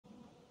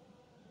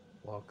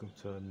Welcome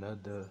to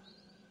another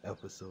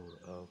episode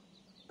of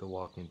The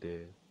Walking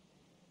Dead.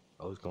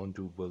 I was gonna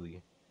do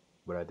Bully,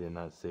 but I did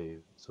not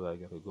save, so I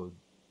gotta go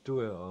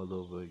do it all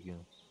over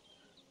again.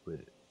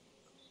 But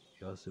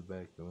y'all sit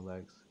back and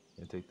relax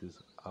and take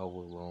this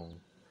hour-long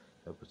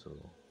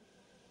episode.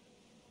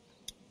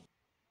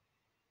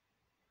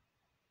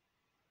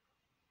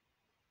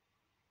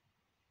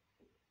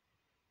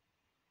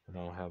 And I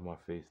don't have my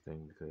face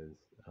thing because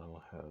I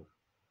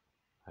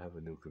have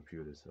a new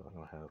computer, so I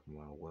don't have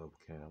my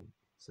webcam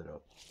set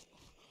up.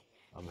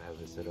 I'm gonna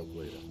have it set up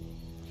later.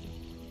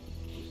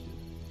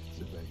 Just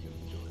sit back and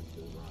enjoy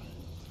the ride.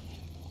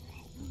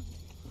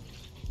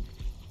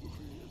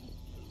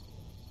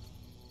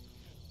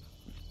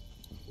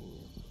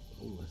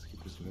 Oh, let's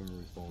get this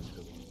memory foam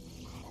pillow.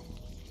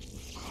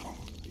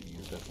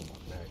 Use that for my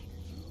back.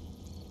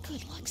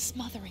 Good luck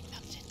smothering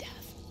them to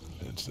death.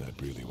 That's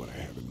not really what I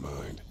have in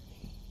mind.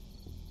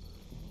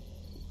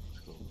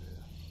 Let's go there.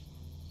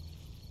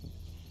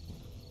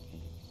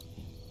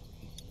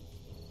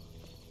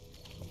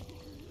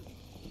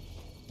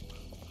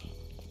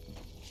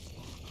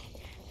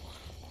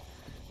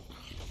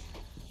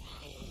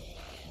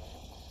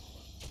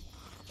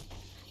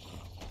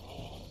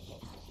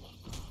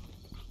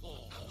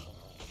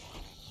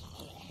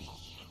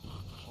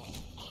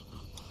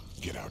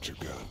 Get out your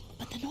gun.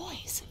 But the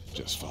noise.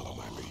 Just follow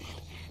my lead.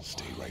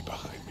 Stay right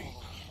behind me.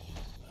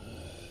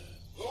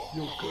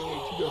 Yo, cuz,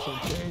 you got some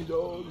change,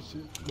 all this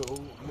shit.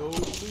 No,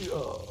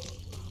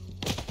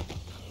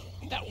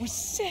 That was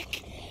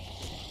sick.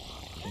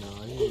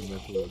 Nah, he ain't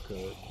messing with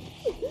cuz.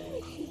 Let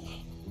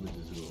me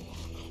just go.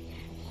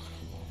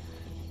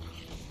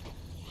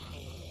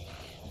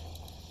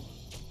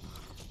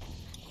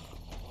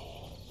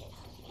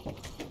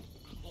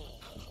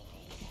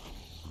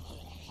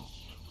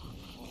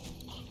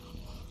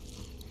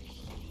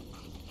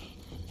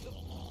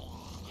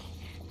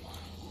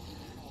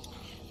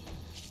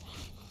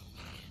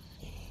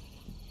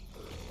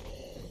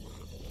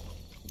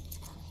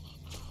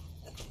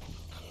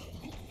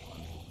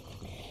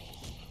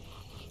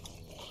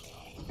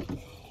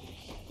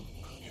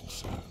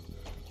 It's a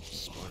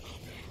spark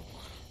thing.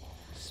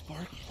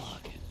 Spark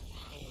plug.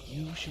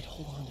 You should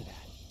hold on to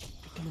that.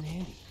 Could come in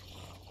handy.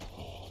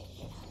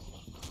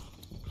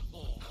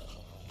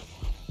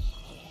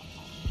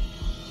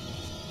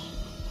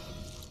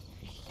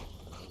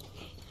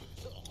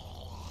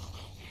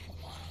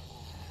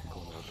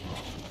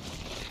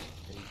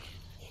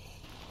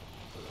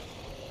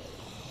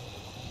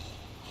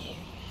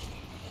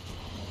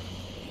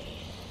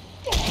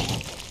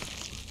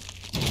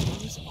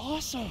 That was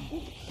awesome.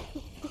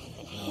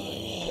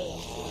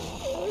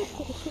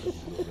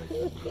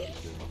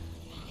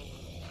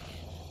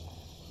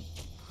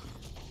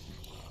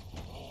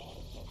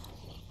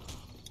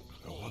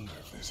 I wonder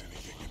if there's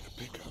anything in the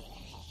pickup.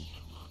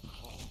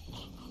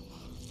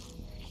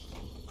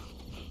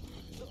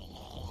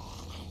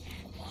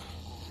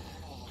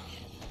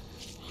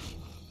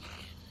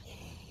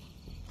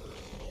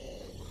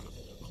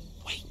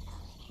 Wait.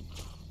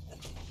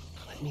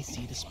 Let me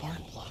see the spark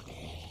plug. The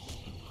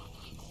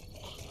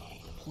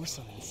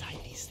porcelain inside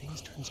these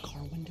things turns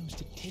car windows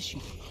to tissue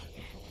paper.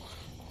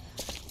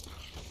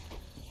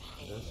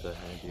 That's a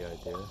handy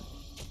idea.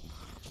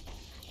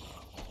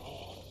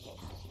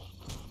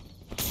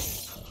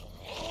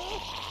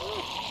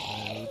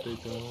 Man, what they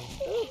doing?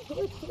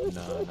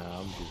 Nah,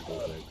 I'm just going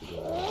back to the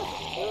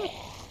other.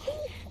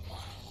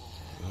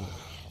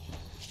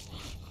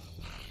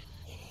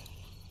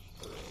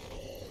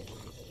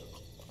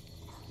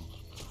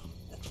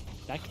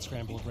 That could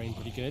scramble a brain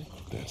pretty good.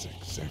 That's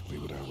exactly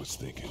what I was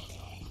thinking.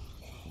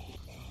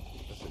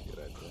 That's a good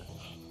idea.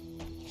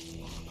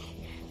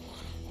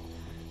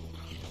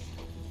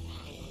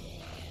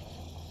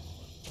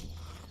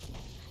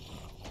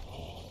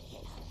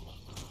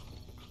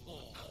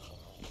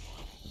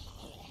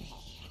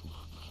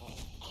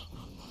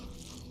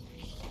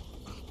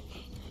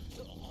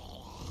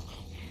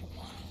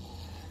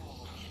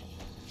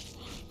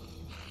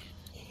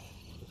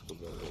 Let's go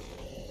back over.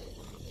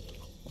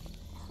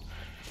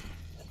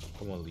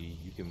 Come on, Lee.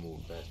 You can move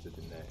faster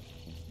than that.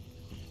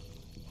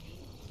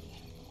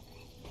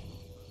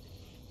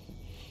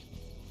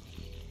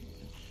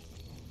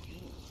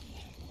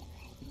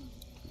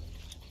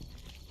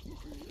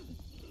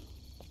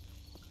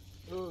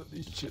 Oh,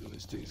 these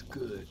chitlins taste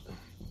good.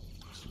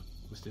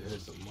 Wish they had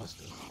some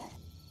mustard.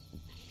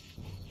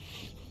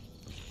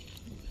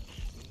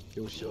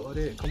 Yo,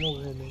 shorty, come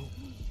over here, man.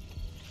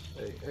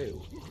 Hey.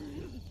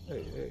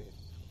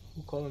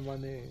 Who calling my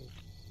name?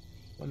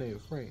 My name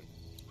is Frank.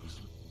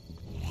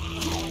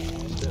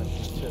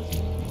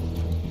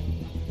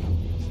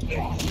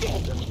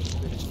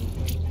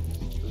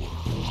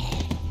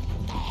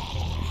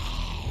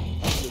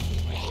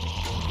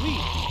 Lee,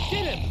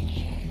 get him!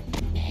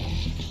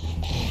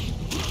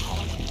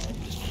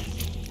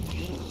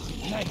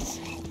 Nice.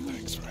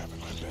 Thanks for having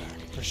my back.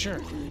 For sure.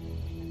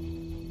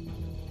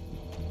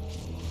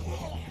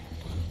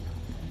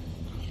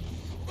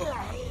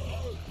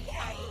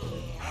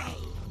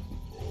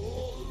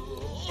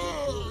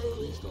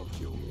 Please don't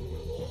kill me.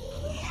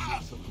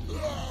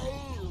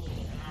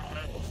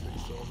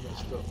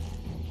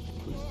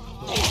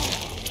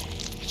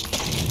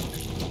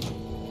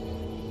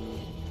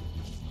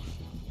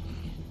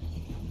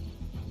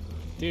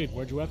 Dude,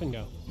 where'd your weapon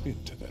go?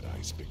 Into that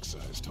ice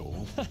big-sized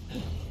hole.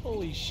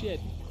 Holy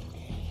shit.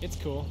 It's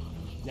cool.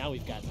 Now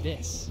we've got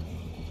this.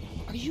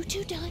 Are you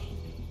two done?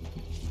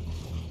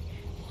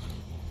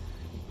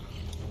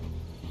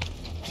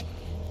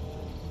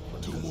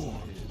 Two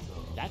more.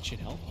 That should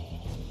help.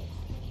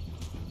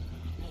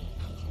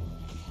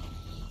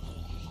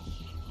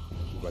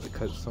 We're about to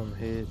cut some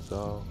heads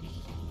off.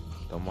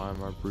 Don't mind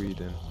my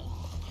breathing.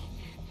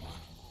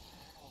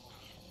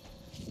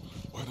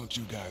 Why don't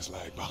you guys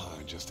lag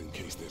behind just in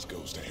case this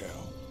goes to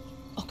hell?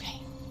 Okay,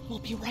 we'll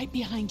be right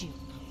behind you.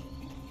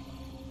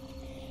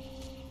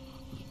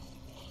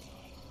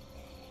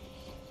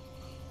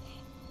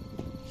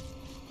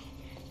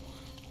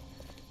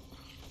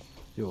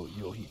 Yo,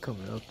 he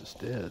coming up the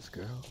stairs,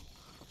 girl.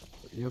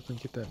 Hurry up and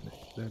get that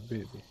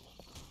baby.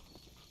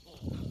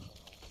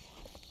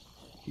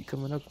 He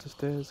coming up the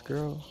stairs,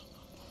 girl.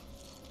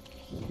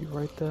 He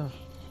right there.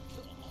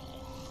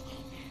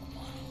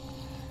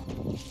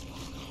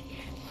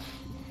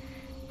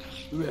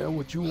 Man,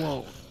 what you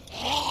want?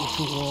 What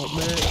you want,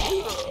 man?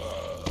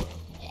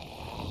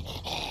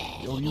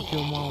 Yo, you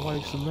killed my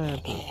wife,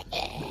 Samantha.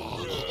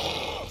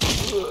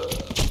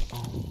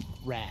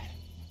 Rad.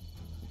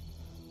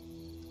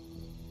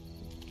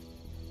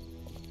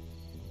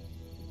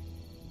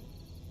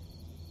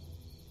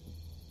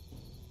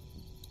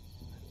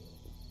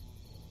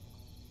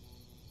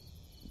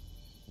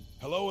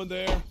 Hello in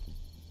there.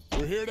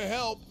 We're here to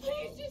help.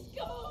 Please just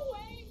go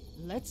away.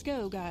 Let's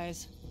go,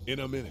 guys. In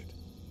a minute.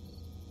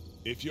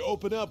 If you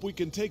open up, we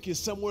can take you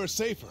somewhere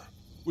safer.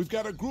 We've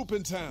got a group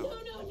in town.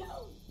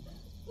 No.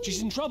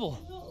 She's in trouble.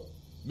 No.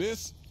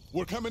 Miss,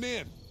 we're coming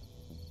in.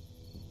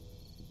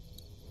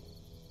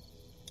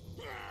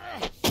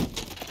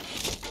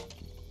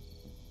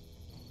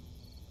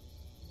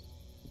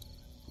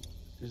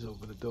 Just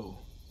open the door.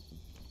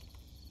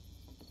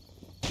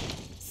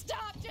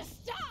 Stop,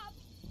 just stop.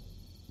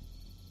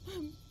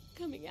 I'm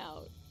coming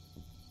out.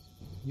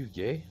 You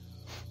gay?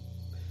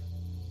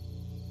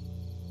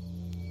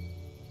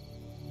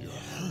 You're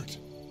hurt.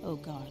 Oh,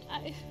 God.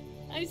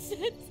 I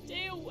said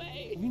stay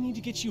away. We need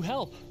to get you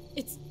help.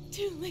 It's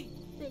too late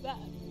for that.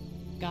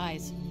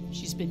 Guys,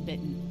 she's been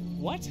bitten.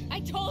 What? I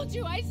told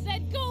you, I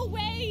said go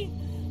away.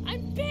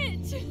 I'm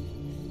bit.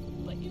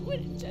 But you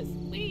wouldn't just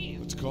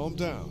leave. Let's calm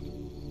down.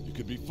 You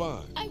could be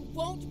fine. I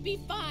won't be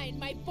fine.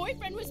 My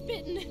boyfriend was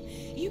bitten.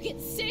 You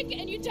get sick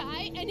and you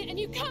die, and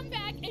you come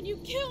back and you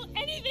kill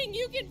anything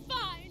you can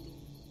find.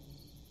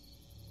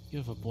 You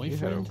have a You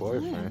had a boyfriend?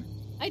 boyfriend.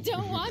 I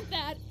don't want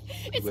that.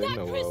 It's They not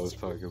know what I was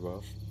Christian. talking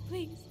about.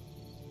 Please,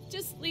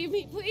 just leave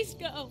me. Please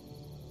go.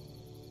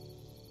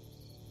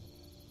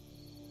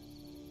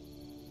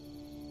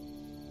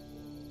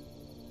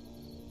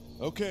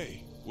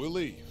 Okay, we'll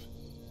leave.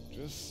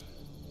 Just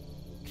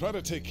try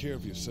to take care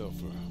of yourself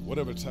for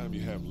whatever time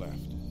you have left.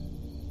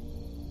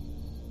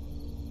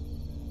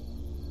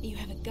 You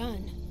have a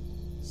gun.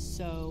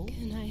 So,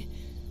 Can I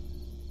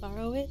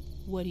borrow it?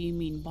 what do you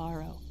mean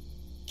borrow?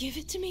 Give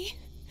it to me.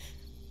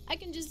 I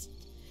can just,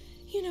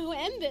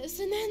 end this,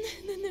 and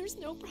then there's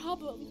no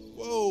problem.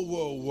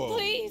 Whoa.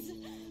 Please,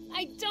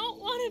 I don't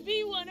want to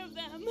be one of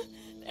them.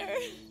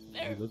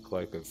 They're You look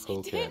like a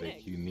coke satanic.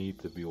 addict. You need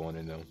to be one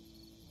of them.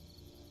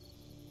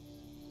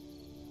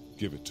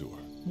 Give it to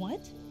her.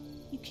 What?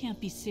 You can't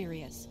be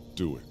serious.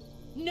 Do it.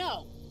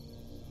 No!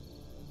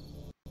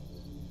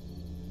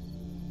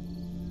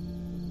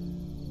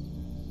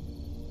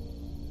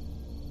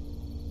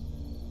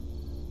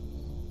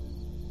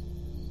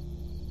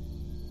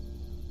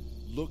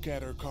 Look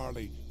at her,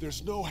 Carly.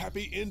 There's no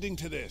happy ending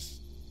to this.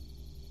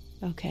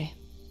 Okay.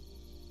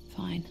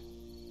 Fine.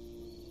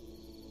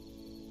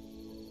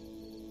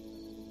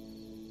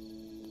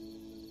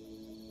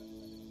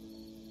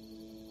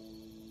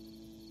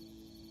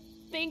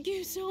 Thank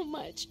you so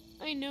much.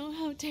 I know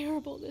how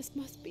terrible this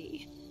must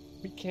be.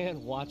 We can't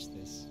watch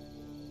this.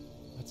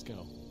 Let's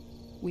go.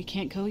 We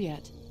can't go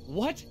yet.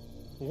 What?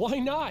 Why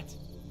not?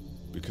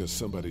 Because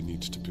somebody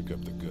needs to pick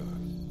up the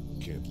gun.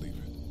 Can't leave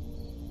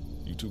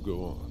it. You two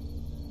go on.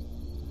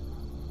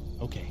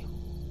 Okay.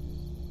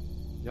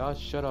 Y'all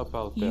shut up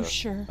out You there.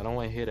 sure? I don't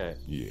want to hear that.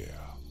 Yeah.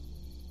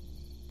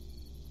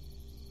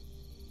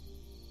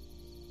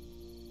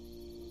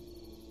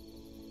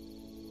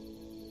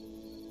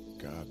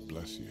 God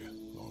bless you,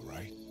 all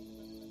right?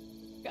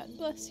 God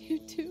bless you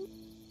too.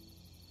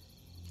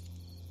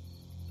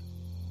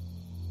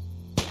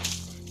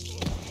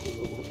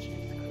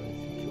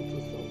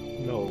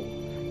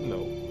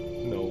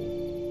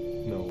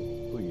 No,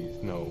 please,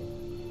 no.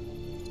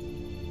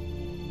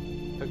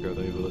 That girl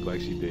don't even look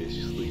like she did.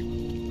 She sleep.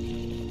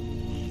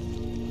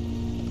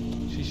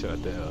 She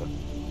shot that up.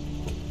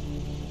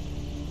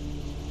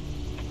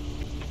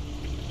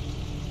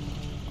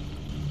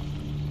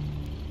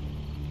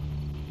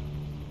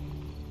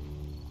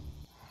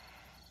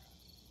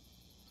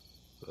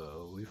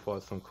 We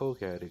fought some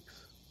coke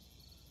addicts.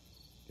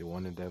 They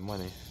wanted that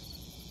money.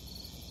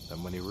 That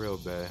money real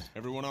bad.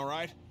 Everyone all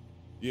right?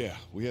 Yeah,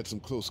 we had some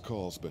close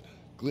calls, but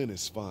Glenn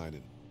is fine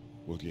and,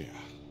 well, yeah,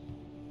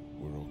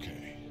 we're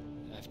okay.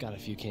 I've got a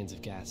few cans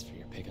of gas for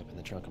your pickup in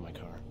the trunk of my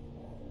car.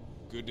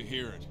 Good to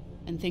hear it.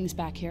 And things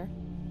back here?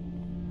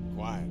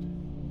 Quiet.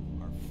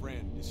 Our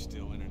friend is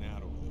still in and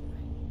out over there.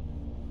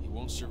 He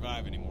won't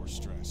survive any more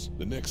stress.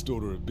 The next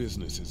order of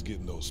business is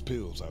getting those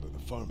pills out of the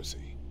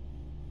pharmacy.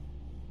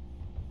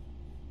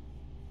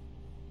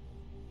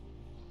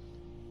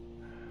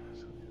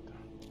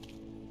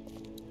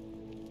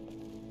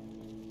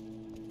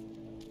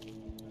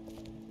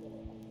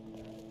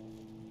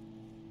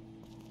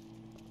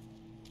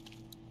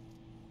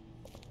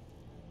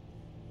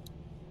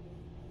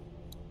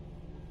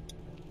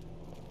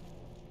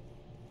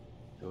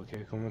 You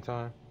okay,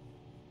 Clementine?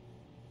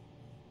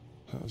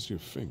 How's your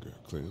finger,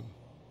 Clem?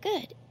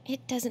 Good.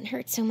 It doesn't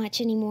hurt so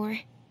much anymore.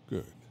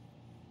 Good.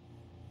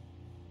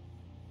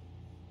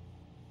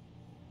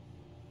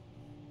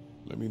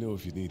 Let me know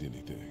if you need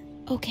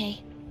anything.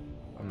 Okay.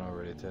 I'm not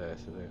ready to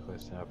answer that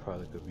question. I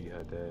probably could be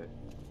her dad.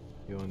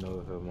 You don't know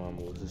if her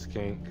mama was a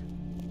skank.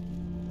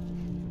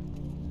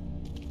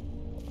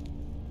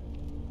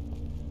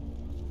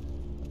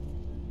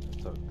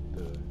 Let's talk to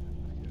the guy.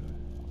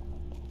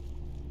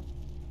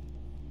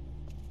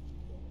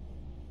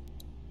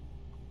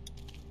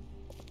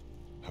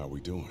 How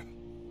we doing?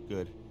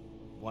 Good.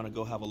 Want to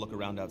go have a look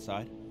around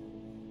outside?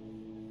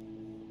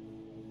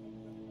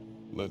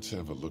 Let's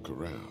have a look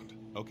around.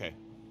 Okay.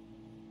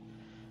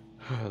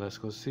 Let's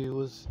go see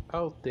what's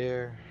out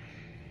there.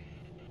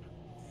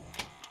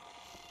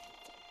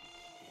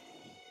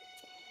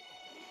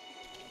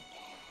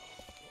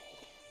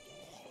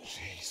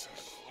 Jesus.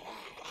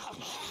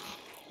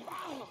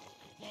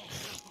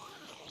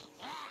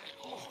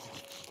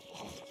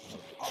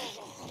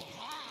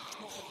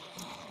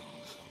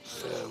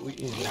 We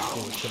in this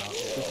pork chop.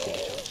 This pork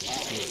chop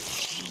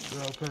is good.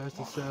 Girl, pass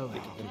the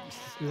salad.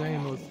 This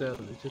ain't no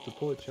salad. It's just a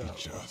pork chop.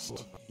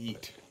 Just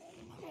Eat.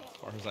 As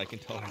far as I can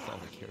tell, that's all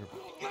they care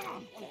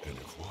about. and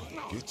if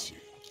one gets you,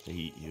 They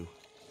eat you.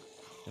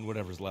 And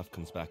whatever's left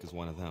comes back as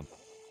one of them.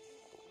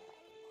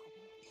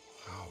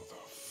 how the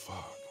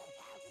fuck?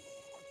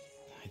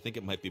 I think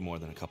it might be more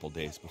than a couple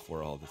days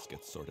before all this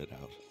gets sorted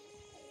out.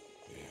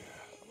 Yeah,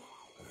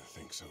 I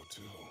think so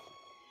too.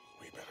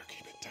 We better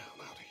keep it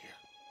down out of here.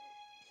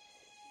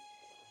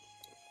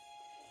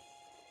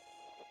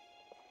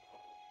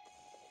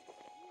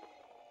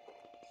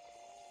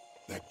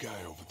 That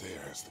guy over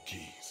there has the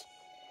keys.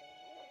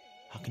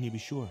 How can you be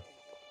sure?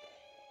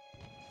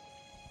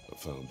 I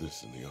found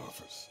this in the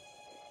office.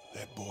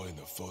 That boy in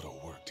the photo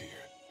worked here.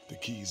 The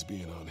keys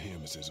being on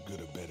him is as good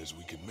a bet as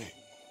we can make.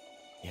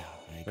 Yeah,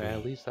 I agree. Man,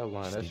 at least I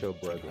lied. Just That's need your to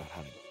figure brother. out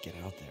how to get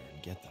out there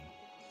and get them.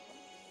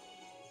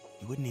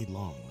 You wouldn't need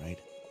long, right?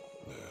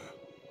 Nah,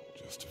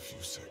 just a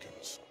few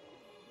seconds.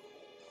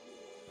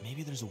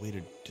 Maybe there's a way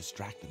to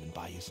distract them and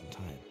buy you some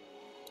time.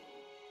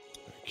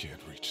 I can't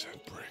reach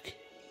that brick.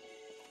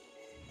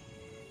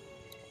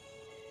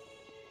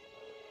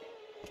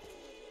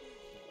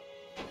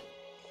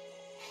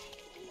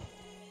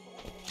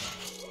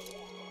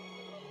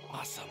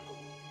 Awesome.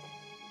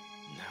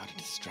 Now to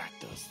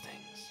distract those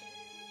things.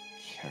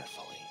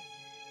 Carefully.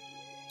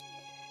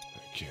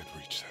 I can't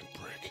reach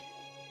that brick.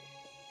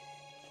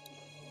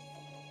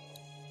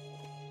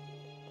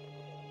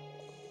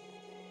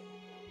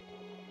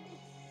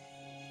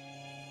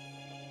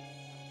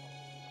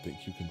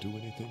 Think you can do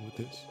anything with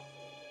this?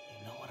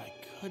 You know what I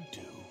could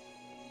do?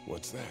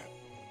 What's that?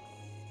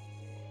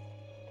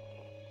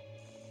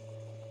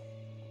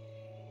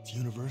 It's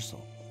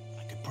universal.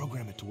 I could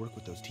program it to work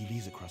with those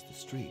TVs across the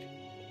street.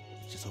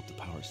 Just hope the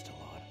power's still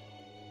on.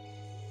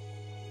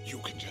 You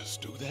can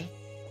just do that?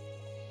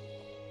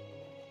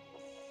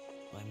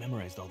 Well, I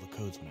memorized all the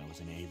codes when I was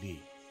in AV.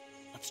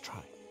 Let's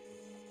try.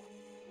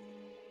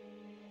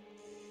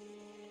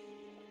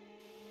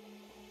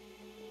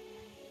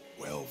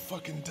 Well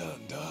fucking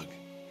done, Doug.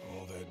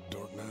 All that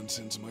dork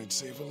nonsense might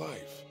save a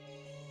life.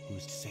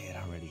 Who's to say it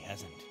already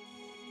hasn't?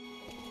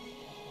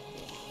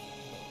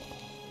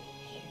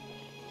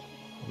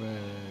 Man,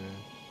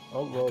 I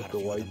I've love got a the few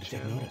of them white to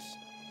take channel. notice.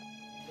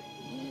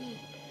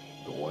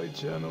 The white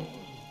channel.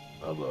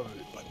 I love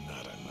it. But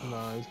not enough.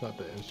 Nah, it's not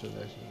the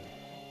introduction.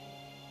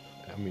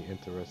 I mean,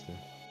 interesting.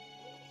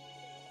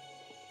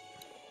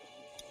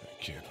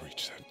 I can't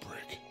reach that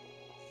brick.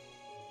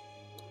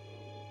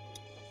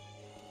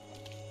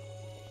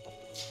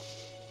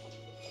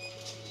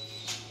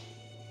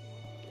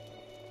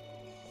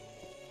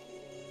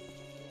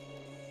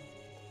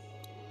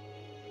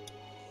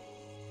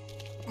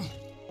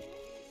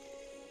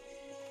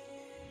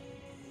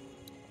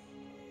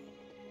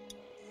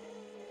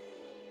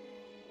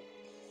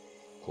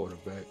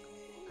 Quarterback,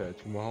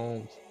 Patrick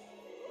Mahomes.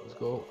 Let's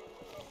go.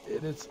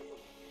 It is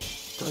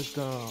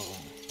touchdown.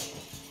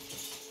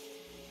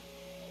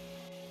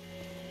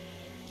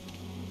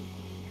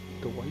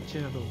 The white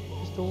channel.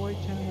 It's the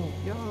white channel.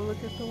 Y'all look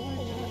at the white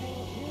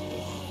channel.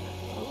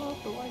 Yeah. I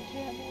love the white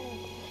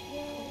channel.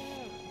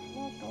 Yeah.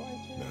 I love the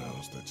white channel.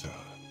 Now's the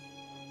time.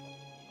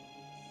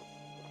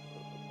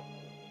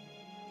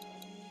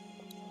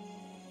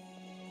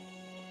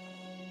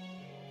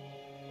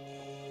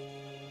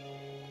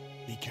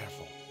 Be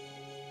careful.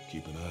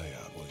 Keep an eye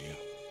out, will you?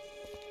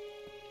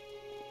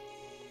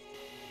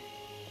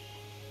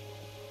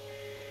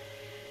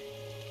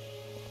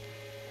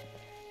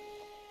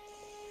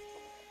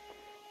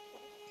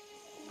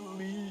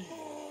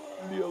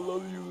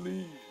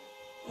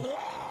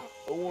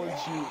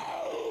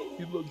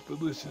 look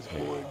delicious,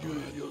 boy. Give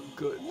me your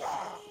guts.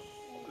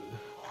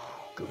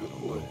 I don't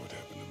know what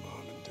happened to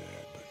Mom and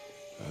Dad, but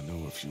I know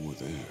if you were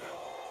there,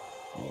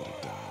 you would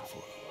have died for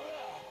them.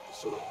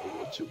 So I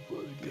want your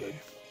blood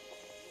guts.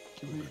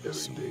 Give me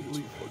everything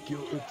we fuck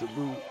your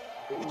interlude.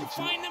 Did you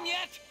find them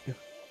yet?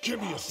 Give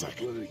me a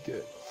second. Blood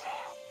guts.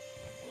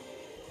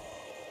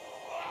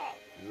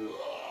 Yeah,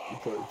 you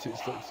probably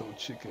taste like some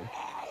chicken.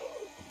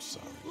 I'm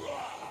sorry.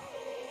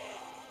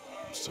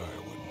 I'm sorry I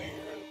wasn't here.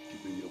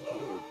 Give me your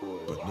blood, boy.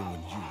 But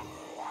knowing you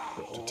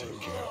were to take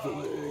care The of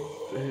legs, it,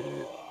 the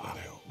head, that the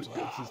helps.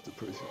 guts is the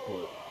pressing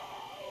part.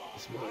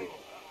 It's like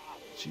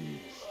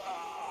cheese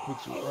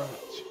with your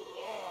ranch.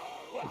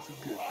 It's a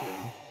good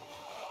thing.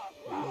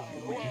 I love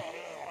you, Lee.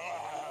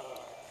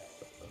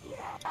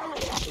 I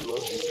love you,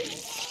 Lee.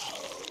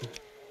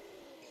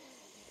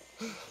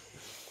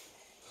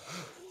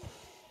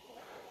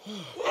 Give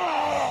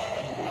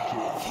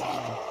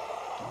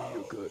me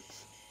your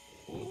guts.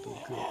 I want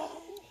those guts.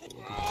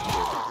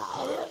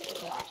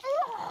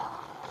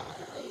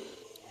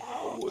 I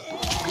want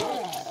those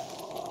guts.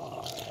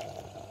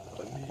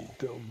 I need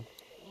them.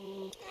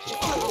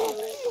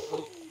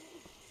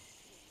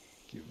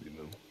 Give me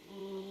them.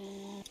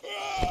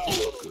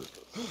 Good.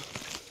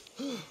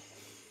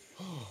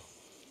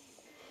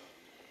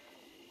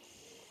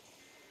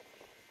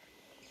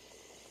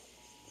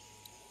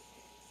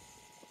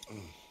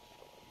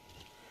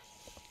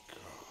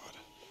 God.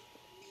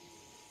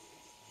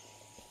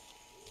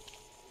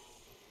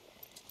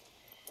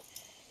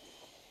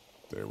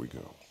 There we go.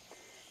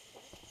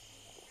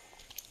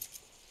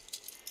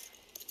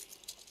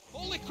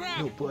 Holy crap!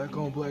 Yo, black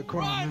on black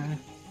crime, man.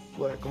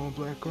 Black on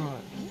black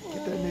crime.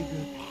 Get that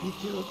nigga. He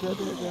killed that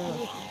guy. He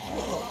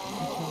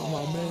killed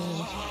my man.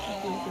 He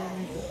killed that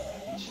nigga.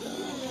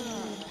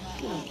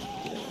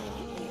 Get him.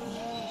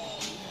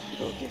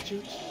 Go get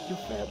you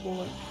fat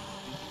boy.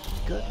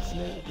 Guts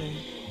and everything.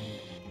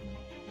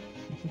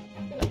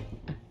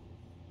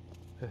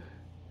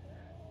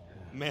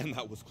 Man,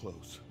 that was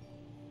close.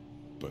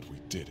 But we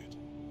did it.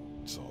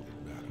 It's all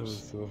that That was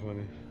matters. so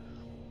funny.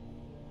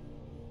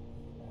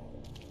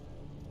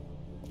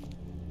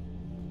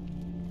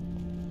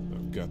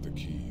 I've got the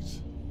keys.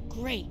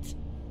 Great.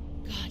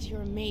 God,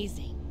 you're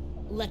amazing.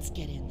 Let's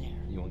get in there.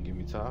 You wanna give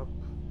me top?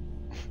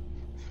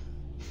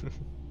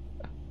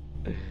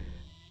 Okay,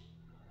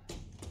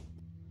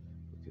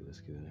 let's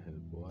get in here,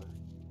 boy.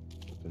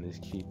 Open this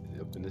key,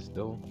 open this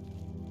door.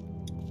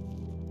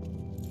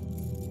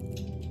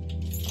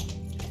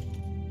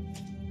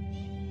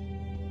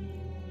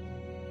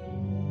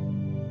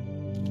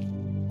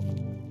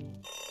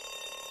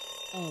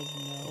 Oh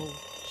no.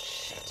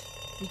 Shit.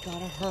 We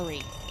gotta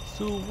hurry.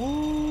 So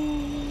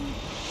woo!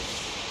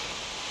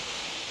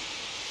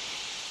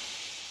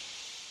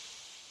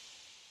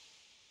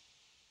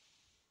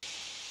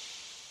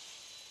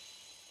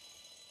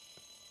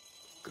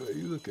 Girl,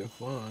 you looking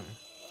fine.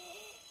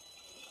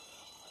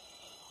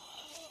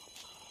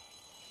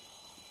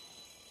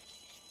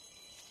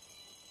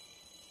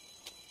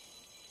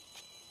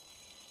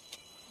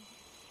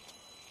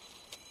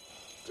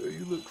 Girl,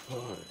 you look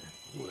fine.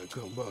 You wanna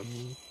come by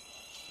me?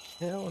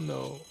 Hell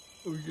no.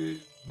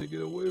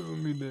 Get away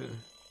from me then.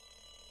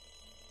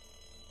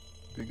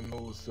 Big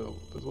nose self.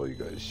 That's why you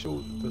got a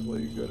shoulder. That's why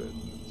you got a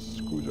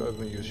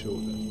screwdriver in your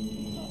shoulder.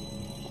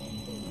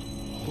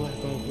 Black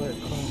on black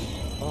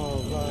crime. All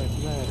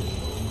lives matter.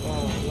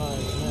 All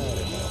lives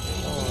matter.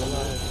 All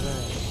lives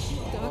matter.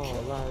 Doc,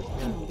 All lives come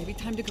matter. on, baby,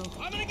 time to go.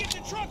 I'm gonna get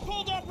the truck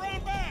pulled up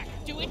round back!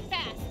 Do it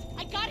fast.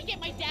 I gotta get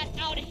my dad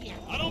out of here.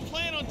 I don't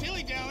plan on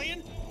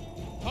dilly-dallying.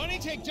 Honey,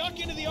 take Duck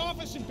into the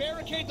office and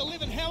barricade the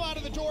living hell out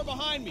of the door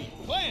behind me.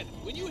 Glenn,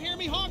 when you hear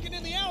me honking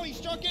in the alley,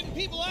 start getting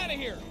people out of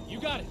here. You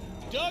got it.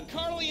 Doug,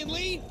 Carly, and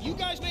Lee, you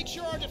guys make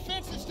sure our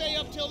defenses stay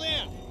up till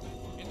then.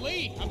 And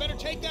Lee, I better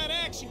take that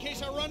axe in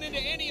case I run into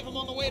any of them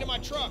on the way to my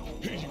truck.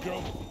 Here you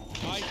go.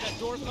 Right, that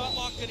door's not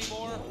locked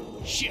anymore.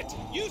 Shit!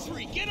 You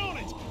three, get on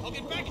it! I'll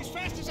get back as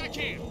fast as I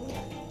can.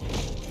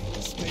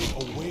 Stay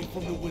away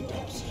from the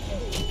windows.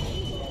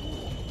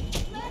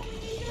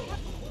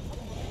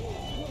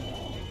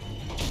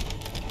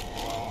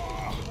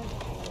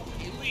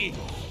 Hey, Lee,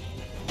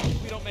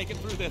 if we don't make it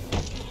through this,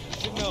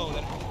 you should know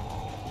that I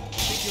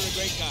think you're a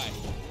great guy.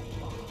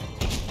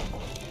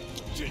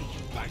 Gee,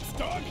 thanks,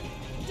 Doug.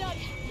 Doug,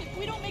 if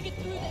we don't make it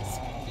through this,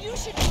 you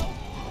should know.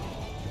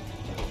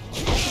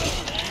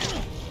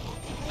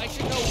 I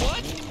should know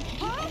what?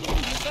 Huh?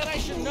 You said I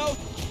should know.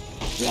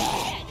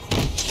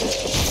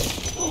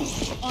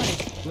 On it.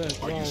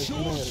 Black Are you lives sure?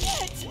 matter.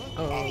 Shit!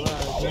 All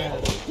lives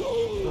matter.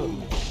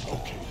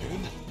 Okay,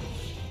 then.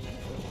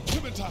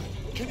 Clementine,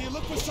 can you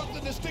look for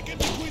something to stick in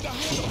between the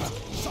handles?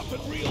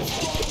 Something real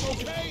strong,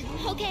 okay?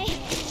 Okay.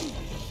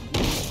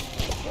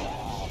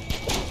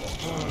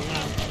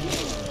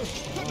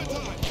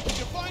 Clementine, did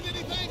you find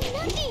anything?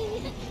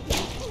 Nothing.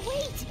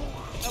 Wait.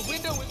 The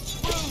window is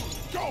through.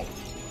 Go!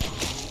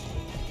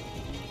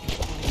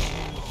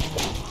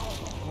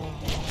 All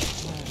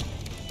lives matter.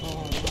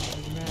 All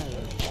lives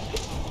matter.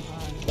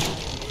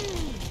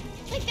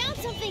 I found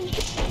something.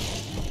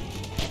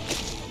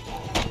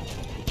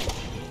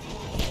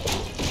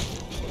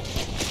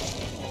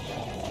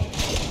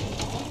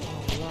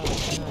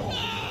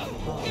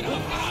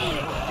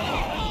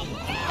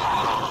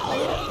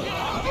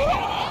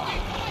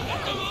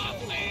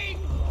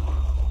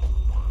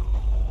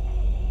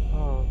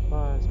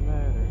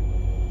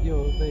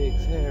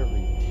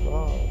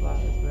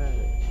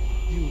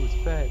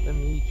 fat. Let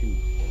me eat you.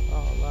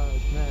 All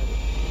lives matter.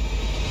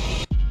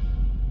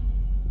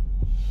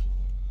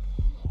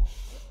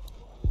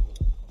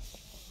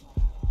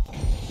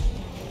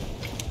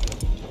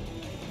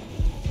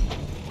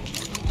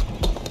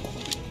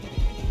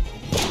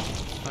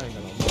 I ain't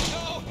got no more.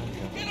 No!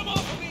 Get him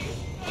off of me!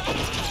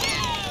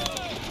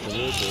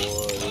 Good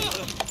boy.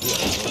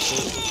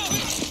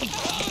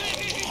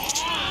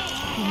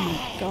 Oh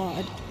my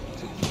god.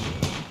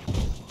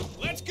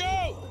 Let's go!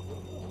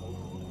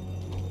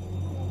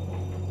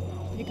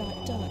 They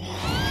got Doug.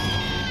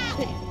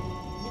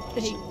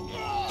 They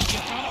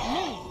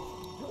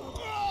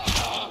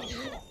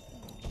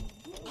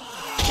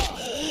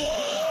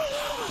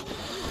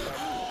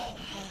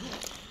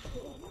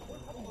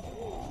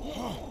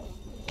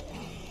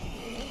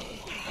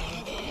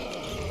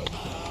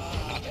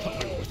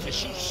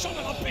You son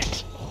of a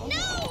bitch!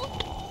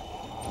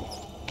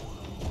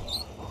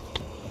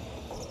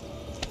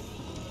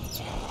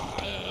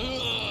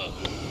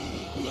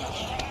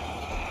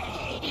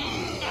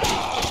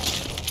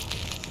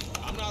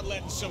 I'm not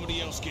letting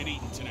somebody else get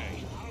eaten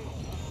today.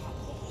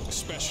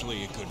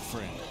 Especially a good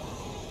friend.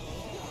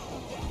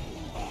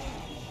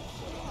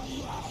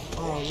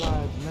 All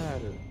lives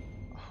matter.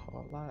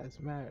 All lives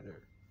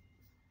matter.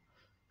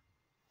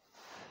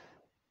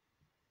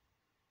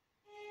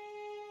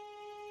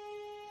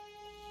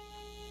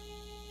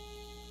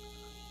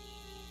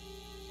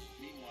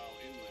 Meanwhile,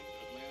 inland,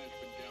 Atlanta has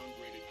been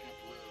downgraded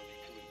temporarily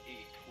to an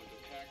 8, with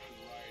attacks and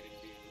rioting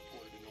being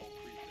reported in all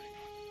precincts.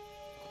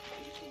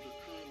 Citizens are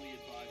currently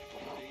advised to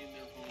stay in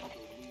their homes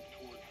or move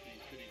towards the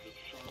cities of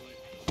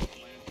Charlotte,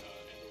 Atlanta,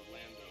 and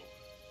Orlando.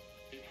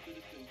 If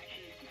citizens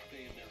choose to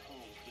stay in their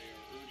homes, they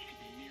are urged to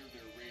be near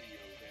their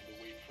radios and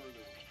await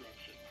further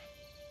instructions.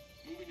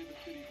 Moving to the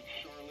cities of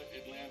Charlotte,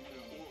 Atlanta,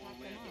 or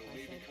Orlando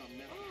may become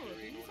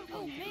necessary in order to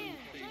ensure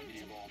the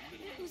safety of all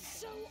citizens. It was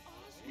so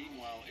awesome.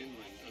 Meanwhile,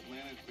 inland,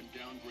 Atlanta has been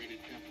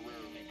downgraded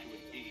temporarily to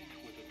an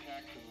 8, with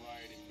attacks and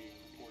rioting being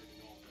reported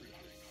in all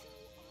precincts.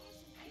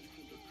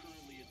 Citizens are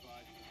currently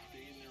advised to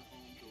stay in their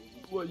homes or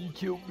move Why you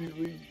killed me,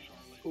 Lee?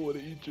 I want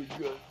to eat your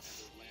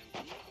guts.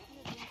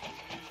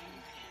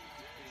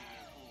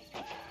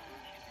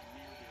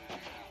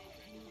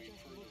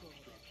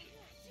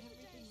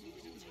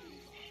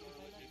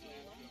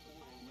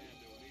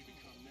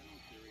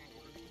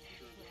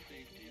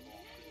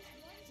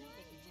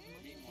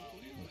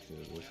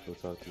 Let's go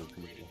talk to the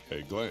people.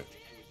 Hey, Glenn.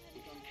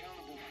 With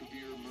uncountable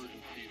severe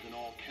emergencies in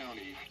all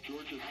counties,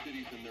 Georgia's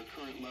cities and their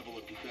current level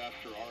of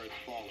disaster are as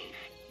follows.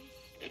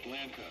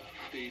 Atlanta,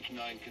 stage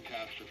 9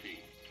 catastrophe.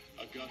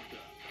 Augusta,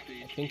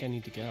 stage I think I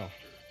need to go.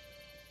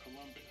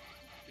 Columbus,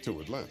 To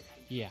Atlanta.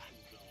 Yeah,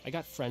 I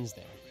got friends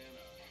there.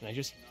 And I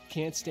just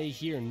can't stay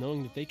here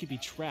knowing that they could be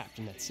trapped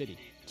in that city.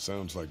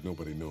 Sounds like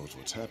nobody knows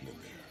what's happening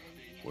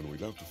there. When we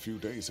left a few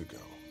days ago,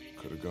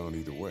 could have gone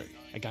either way.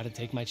 I gotta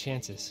take my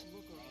chances.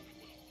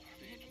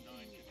 stage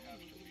 9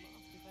 catastrophe.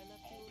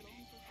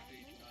 Albany,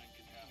 stage 9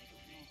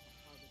 catastrophe.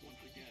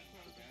 Once again,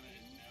 Savannah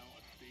is now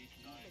a stage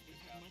 9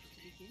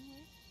 catastrophe.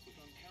 With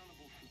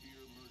uncountable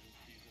severe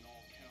emergencies in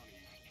all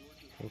counties,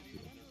 Georgia's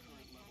cities and their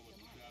current level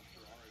of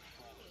disaster are as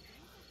follows.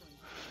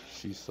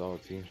 She's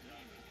salty.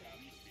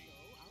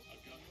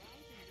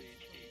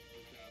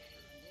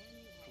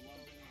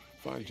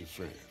 Find your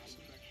friends.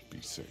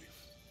 Be safe.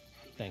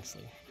 Thanks,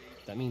 Lee.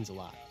 That means a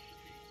lot.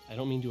 I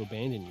don't mean to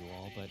abandon you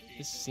all, but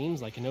this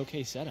seems like an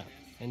okay setup.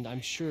 And I'm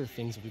sure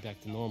things will be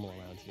back to normal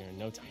around here in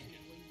no time.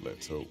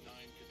 Let's hope.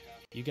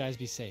 You guys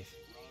be safe.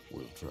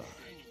 We'll try.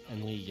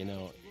 And Lee, you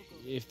know,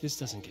 if this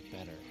doesn't get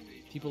better,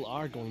 people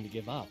are going to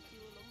give up.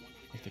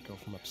 Like the girl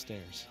from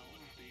upstairs.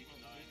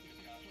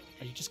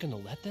 Are you just gonna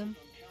let them?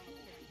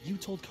 You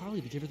told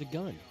Carly to give her the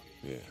gun.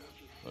 Yeah,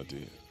 I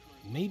did.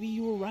 Maybe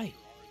you were right.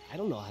 I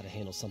don't know how to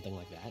handle something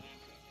like that.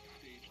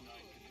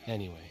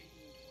 Anyway,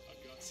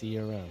 see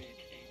you around.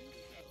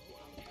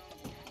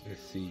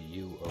 Let's see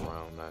you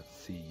around, not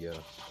see ya.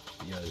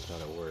 Yeah, it's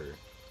not a word.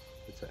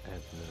 It's an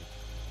acronym.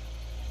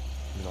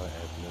 Not an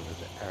acronym,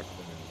 it's an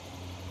acronym.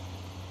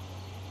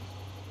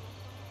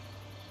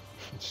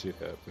 Shit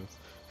happens.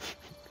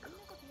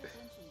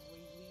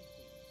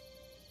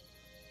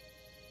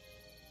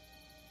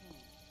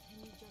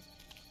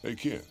 Hey,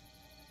 Ken.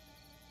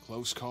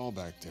 Close call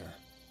back there.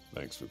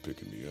 Thanks for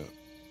picking me up.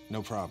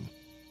 No problem.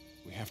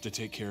 We have to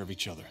take care of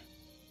each other.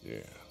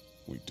 Yeah,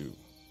 we do.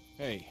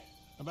 Hey,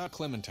 about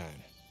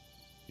Clementine.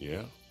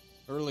 Yeah?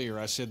 Earlier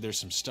I said there's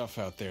some stuff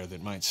out there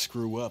that might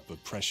screw up a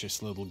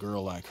precious little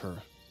girl like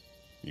her.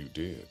 You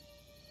did.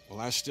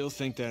 Well, I still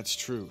think that's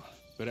true.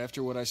 But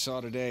after what I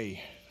saw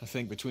today, I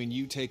think between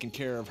you taking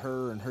care of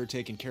her and her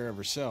taking care of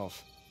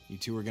herself, you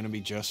two are gonna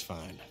be just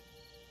fine.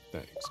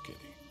 Thanks, Kenny.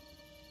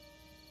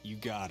 You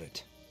got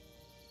it.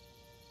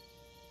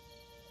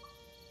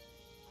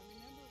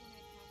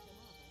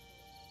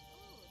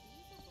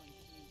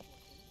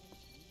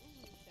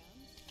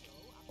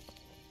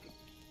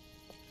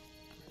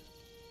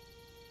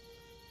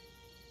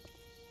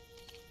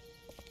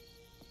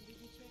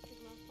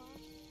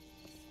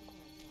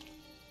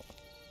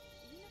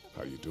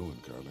 How you doing,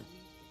 Carly?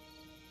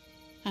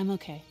 I'm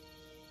okay.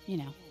 You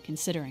know,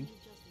 considering.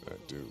 I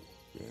do,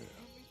 yeah.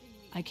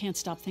 I can't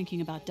stop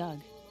thinking about Doug.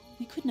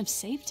 We couldn't have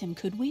saved him,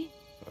 could we?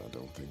 I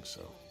don't think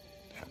so.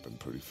 It happened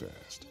pretty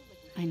fast.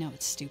 I know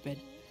it's stupid.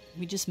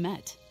 We just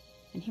met.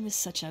 And he was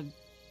such a...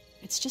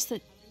 It's just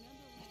that...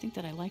 I think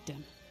that I liked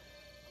him.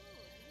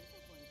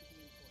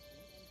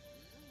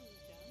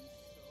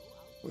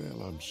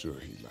 Well, I'm sure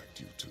he liked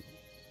you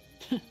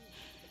too.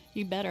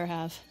 You better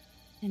have.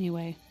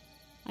 Anyway,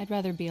 I'd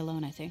rather be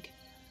alone, I think.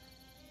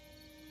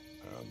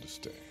 I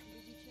understand.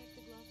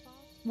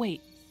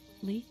 Wait,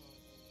 Lee?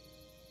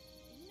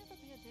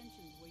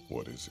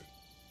 What is it?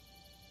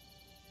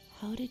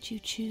 How did you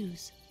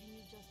choose?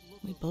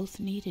 We both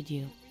needed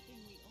you.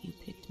 You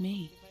picked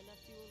me.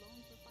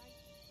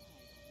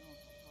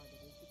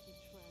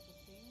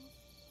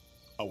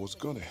 I was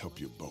gonna help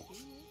you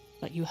both.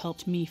 But you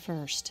helped me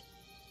first.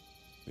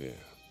 Yeah,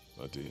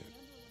 I did.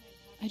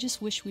 I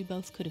just wish we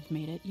both could have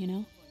made it, you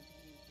know?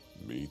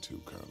 Me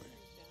too, Carly.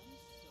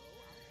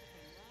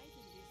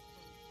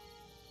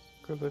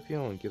 Girl, if you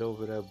don't get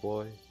over that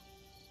boy.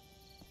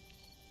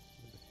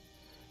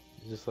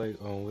 Just like,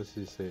 what's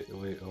he say?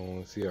 Wait,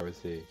 Ciara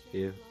said,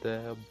 if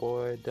that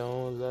boy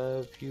don't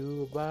love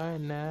you by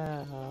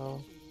now,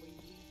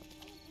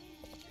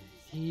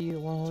 he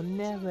won't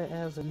never,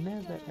 ever,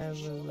 never,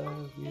 ever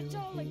love you. It's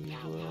all like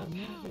pow, pow,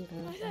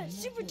 pow. I thought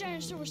Super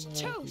Dinosaur was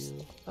toast.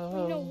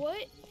 Oh. You know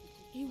what?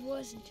 He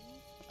wasn't.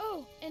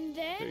 Oh, and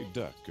then... Hey,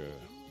 Duck,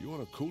 you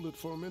wanna cool it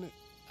for a minute?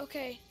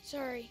 Okay,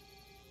 sorry.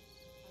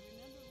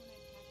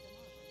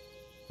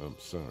 I'm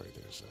sorry,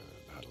 there's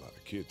not a lot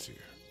of kids here.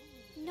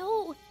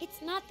 No,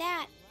 it's not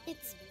that.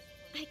 It's...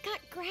 I got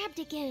grabbed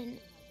again.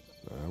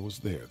 I was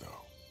there,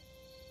 though.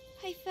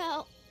 I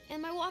fell,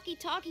 and my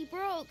walkie-talkie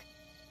broke.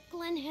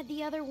 Glenn had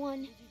the other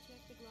one.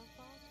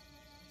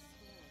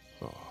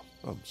 Oh,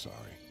 I'm sorry.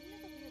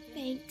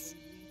 Thanks.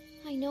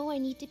 I know I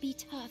need to be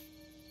tough.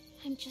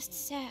 I'm just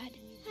sad.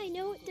 I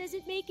know it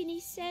doesn't make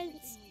any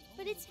sense,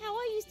 but it's how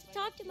I used to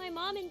talk to my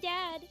mom and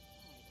dad.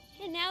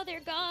 And now they're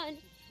gone.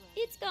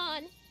 It's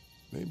gone.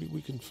 Maybe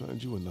we can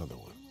find you another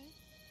one.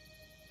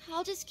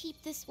 I'll just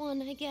keep this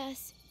one, I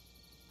guess.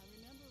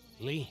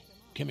 Lee,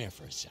 come here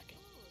for a second.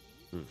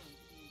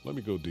 Let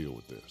me go deal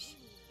with this.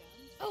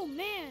 Oh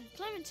man,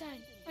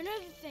 Clementine,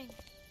 another thing.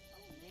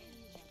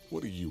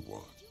 What do you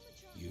want?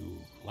 You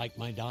like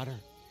my daughter?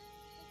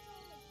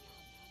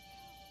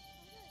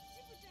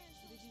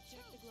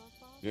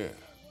 Yeah,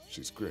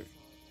 she's great.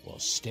 Well,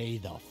 stay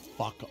the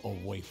fuck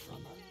away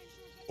from her.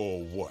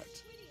 Or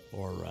what?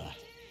 Or,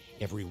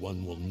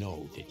 everyone will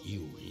know that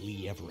you,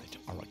 Lee Everett,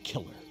 are a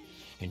killer.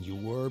 And you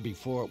were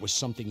before it was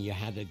something you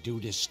had to do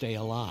to stay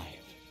alive.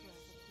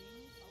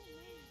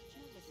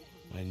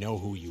 I know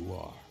who you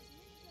are.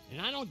 And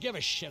I don't give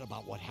a shit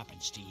about what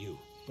happens to you.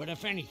 But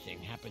if anything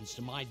happens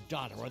to my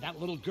daughter or that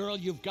little girl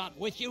you've got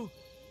with you,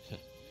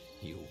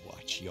 you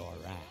watch your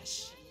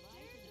ass.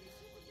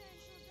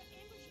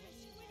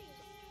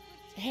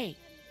 Hey,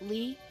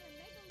 Lee,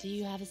 do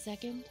you have a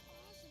second?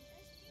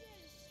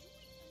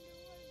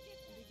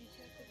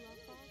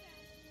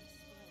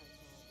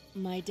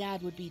 My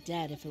dad would be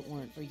dead if it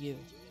weren't for you.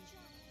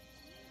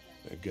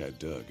 That guy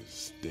Doug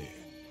is dead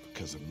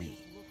because of me.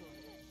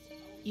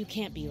 You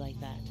can't be like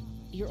that.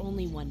 You're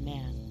only one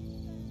man.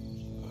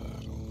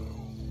 I don't know.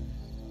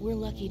 We're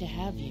lucky to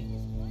have you.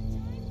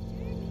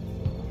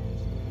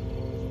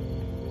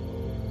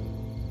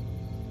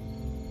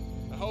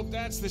 I hope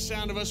that's the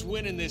sound of us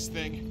winning this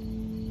thing.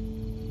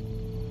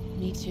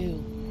 Me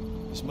too.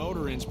 This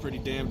motor inn's pretty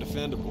damn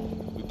defendable.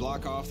 We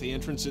block off the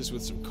entrances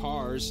with some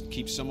cars,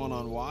 keep someone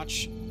on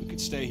watch. We could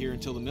stay here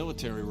until the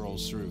military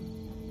rolls through.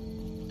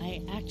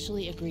 I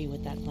actually agree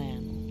with that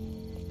plan.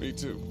 Me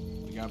too.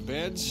 We got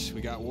beds,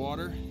 we got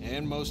water,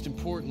 and most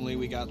importantly,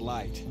 we got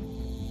light.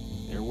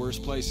 There are worse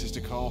places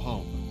to call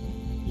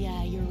home.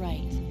 Yeah, you're right.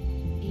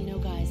 You know,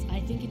 guys, I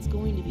think it's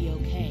going to be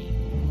okay.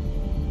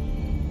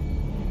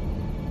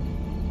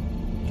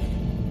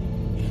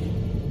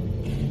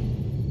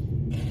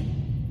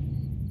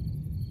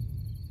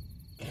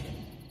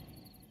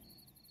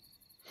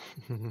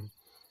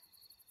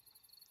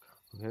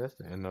 Okay, that's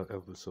the end of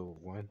episode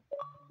 1,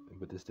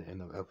 but this is the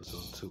end of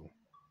episode 2.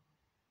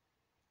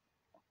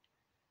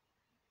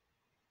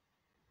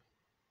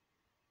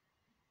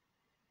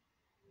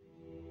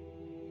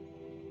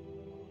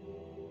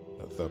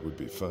 I thought we'd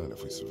be fine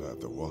if we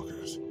survived the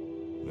walkers.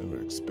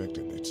 Never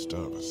expected they'd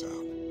starve us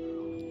out.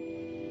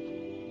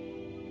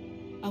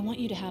 I want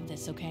you to have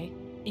this, okay?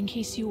 In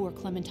case you or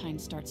Clementine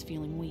starts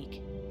feeling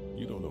weak.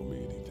 You don't owe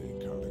me anything,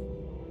 Carly.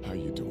 How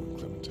you doing,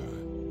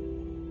 Clementine?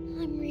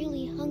 I'm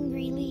really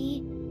hungry,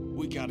 Lee.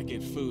 We gotta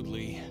get food,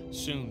 Lee.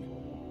 Soon.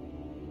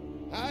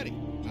 Howdy,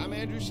 I'm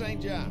Andrew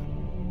St.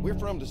 John. We're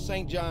from the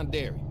St. John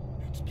Dairy.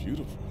 It's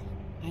beautiful.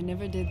 I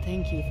never did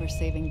thank you for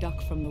saving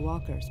Duck from the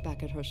walkers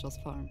back at Herschel's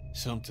farm.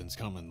 Something's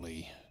coming,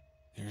 Lee.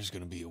 There's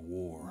gonna be a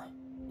war.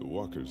 The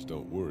walkers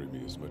don't worry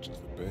me as much as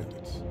the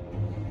bandits.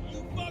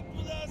 You fucked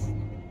with us!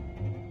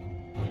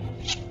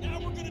 Now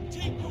we're gonna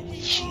take what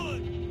we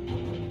want!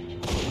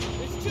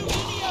 There's too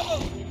many of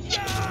them!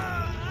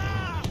 Yeah!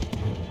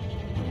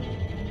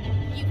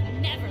 You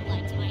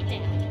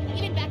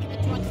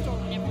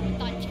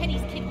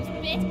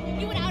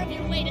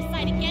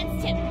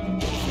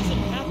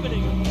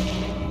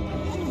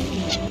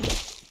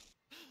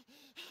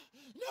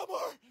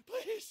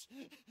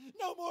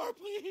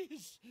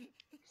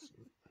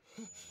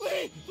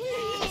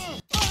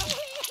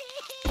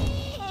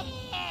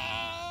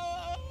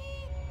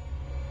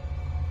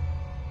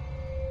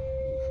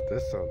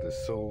sounded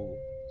so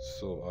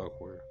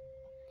awkward.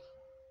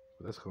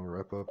 But that's gonna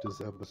wrap up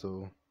this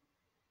episode.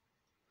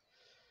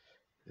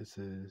 It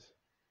says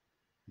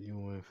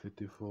UN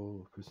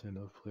 54%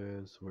 of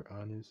players were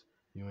honest.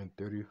 UN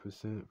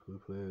 30%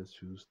 of players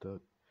choose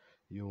duck.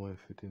 UN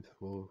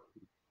 54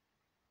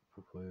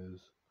 for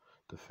players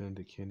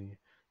defended Kenny.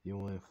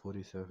 UN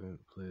 47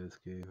 players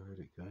gave her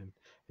the gun,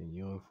 and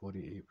UN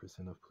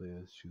 48% of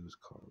players choose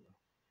Carla.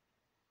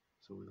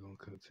 So we're gonna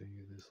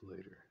continue this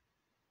later.